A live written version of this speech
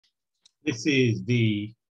This is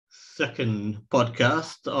the second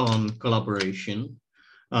podcast on collaboration.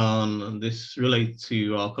 This relates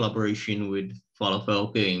to our collaboration with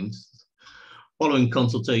Falafel Games. Following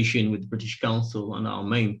consultation with the British Council and our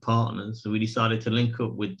main partners, we decided to link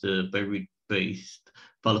up with the Beirut-based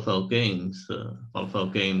Falafel Games.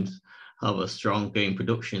 Falafel Games have a strong game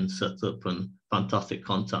production setup and fantastic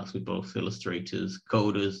contacts with both illustrators,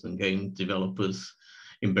 coders, and game developers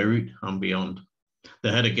in Beirut and beyond.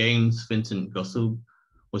 The head of games, Vincent Ghossoub,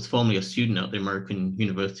 was formerly a student at the American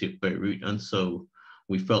University of Beirut, and so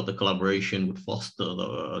we felt the collaboration would foster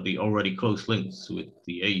the already close links with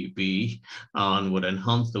the AUB and would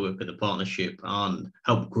enhance the work of the partnership and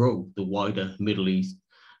help grow the wider Middle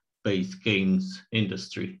East-based games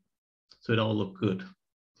industry. So it all looked good.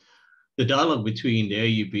 The dialogue between the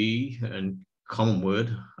AUB and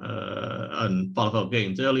Commonword and Falafel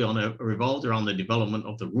Games early on revolved around the development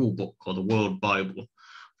of the rule book or the World Bible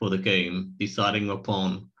for the game, deciding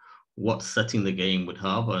upon what setting the game would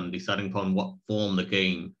have and deciding upon what form the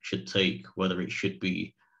game should take, whether it should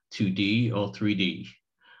be 2D or 3D,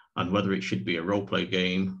 and whether it should be a role-play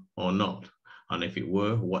game or not, and if it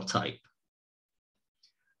were, what type.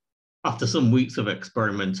 After some weeks of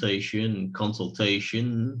experimentation,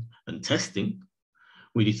 consultation, and testing,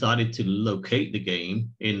 we decided to locate the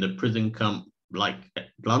game in the prison camp-like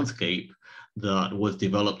landscape that was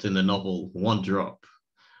developed in the novel One Drop,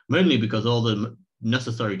 mainly because all the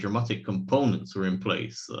necessary dramatic components were in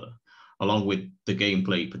place, along with the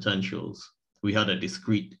gameplay potentials. We had a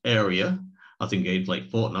discrete area, as in games like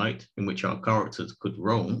Fortnite, in which our characters could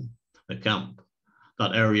roam the camp.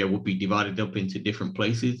 That area would be divided up into different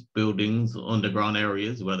places, buildings, underground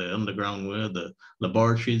areas, where the underground were, the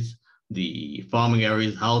laboratories, the farming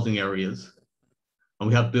areas, housing areas. And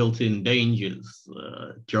we have built-in dangers,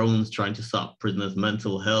 drones trying to sap prisoners'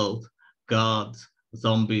 mental health, guards,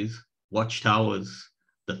 zombies, watchtowers,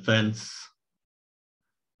 the fence.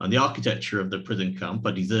 And the architecture of the prison camp,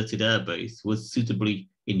 a deserted airbase, was suitably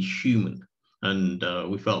inhuman. And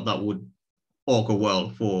we felt that would augur well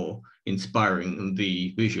for inspiring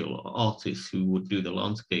the visual artists who would do the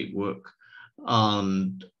landscape work.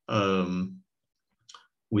 And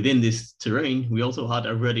within this terrain, we also had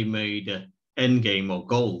a ready-made end game or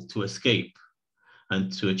goal to escape. And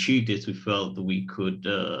to achieve this, we felt that we could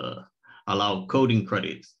allow coding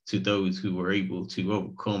credits to those who were able to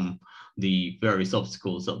overcome the various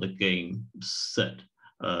obstacles that the game set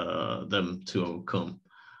them to overcome.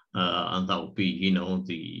 And that would be,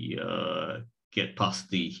 the get past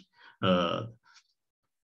the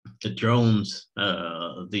drones,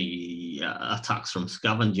 the attacks from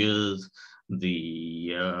scavengers,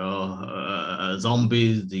 the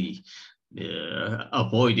zombies, the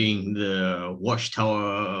avoiding the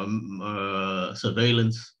watchtower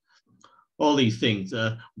surveillance, all these things.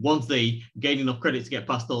 Once they gained enough credit to get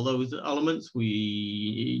past all those elements,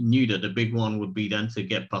 we knew that the big one would be then to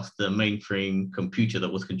get past the mainframe computer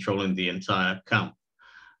that was controlling the entire camp.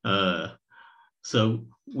 So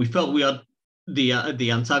we felt we had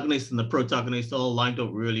the antagonist and the protagonist all lined up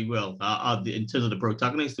really well. In terms of the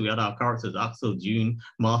protagonist, we had our characters Axel, June,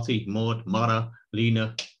 Marty, Maud, Mara,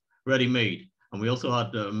 Lena, ready-made. And we also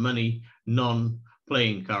had many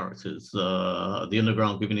non-playing characters, the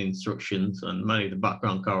underground giving instructions, and many of the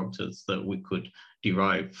background characters that we could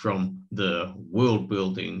derive from the world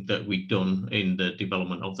building that we'd done in the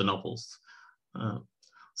development of the novels.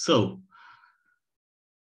 So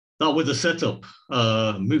that was the setup.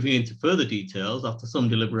 Moving into further details, after some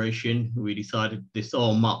deliberation, we decided this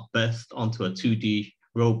all mapped best onto a 2D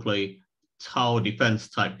role-play tower defense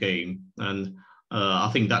type game. And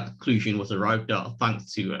I think that conclusion was arrived at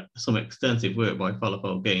thanks to some extensive work by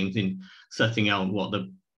Falafel Games in setting out what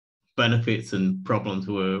the benefits and problems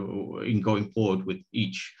were in going forward with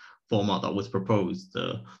each format that was proposed.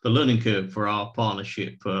 The learning curve for our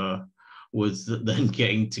partnership was then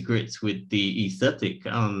getting to grips with the aesthetic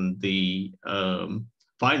and the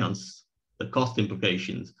finance, the cost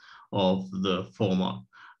implications of the format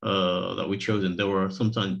that we chosen. There were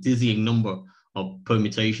sometimes dizzying number of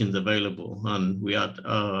permutations available, and we had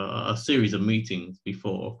a series of meetings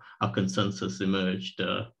before a consensus emerged.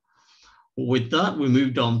 With that, we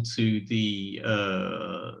moved on to the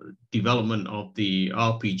development of the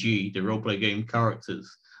RPG, the role-play game characters,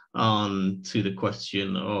 and to the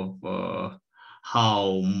question of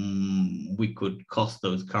how we could cost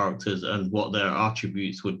those characters and what their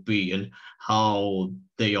attributes would be and how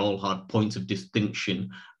they all had points of distinction.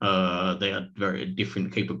 They had very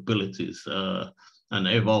different capabilities. And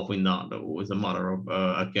evolving that was a matter of,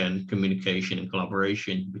 again, communication and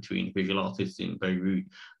collaboration between visual artists in Beirut,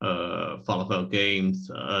 Falafel Games,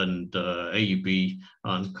 and AUB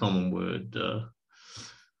and Commonword.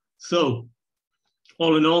 So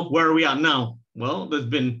all in all, where are we at now? Well, there's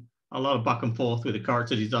been a lot of back and forth with the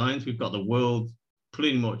character designs. We've got the world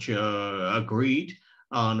pretty much agreed,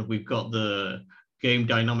 and we've got the game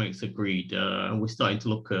dynamics agreed, and we're starting to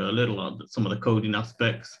look a little at some of the coding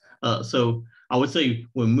aspects. So I would say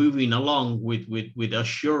we're moving along with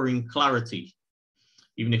assuring clarity,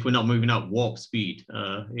 even if we're not moving at warp speed.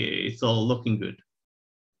 It's all looking good.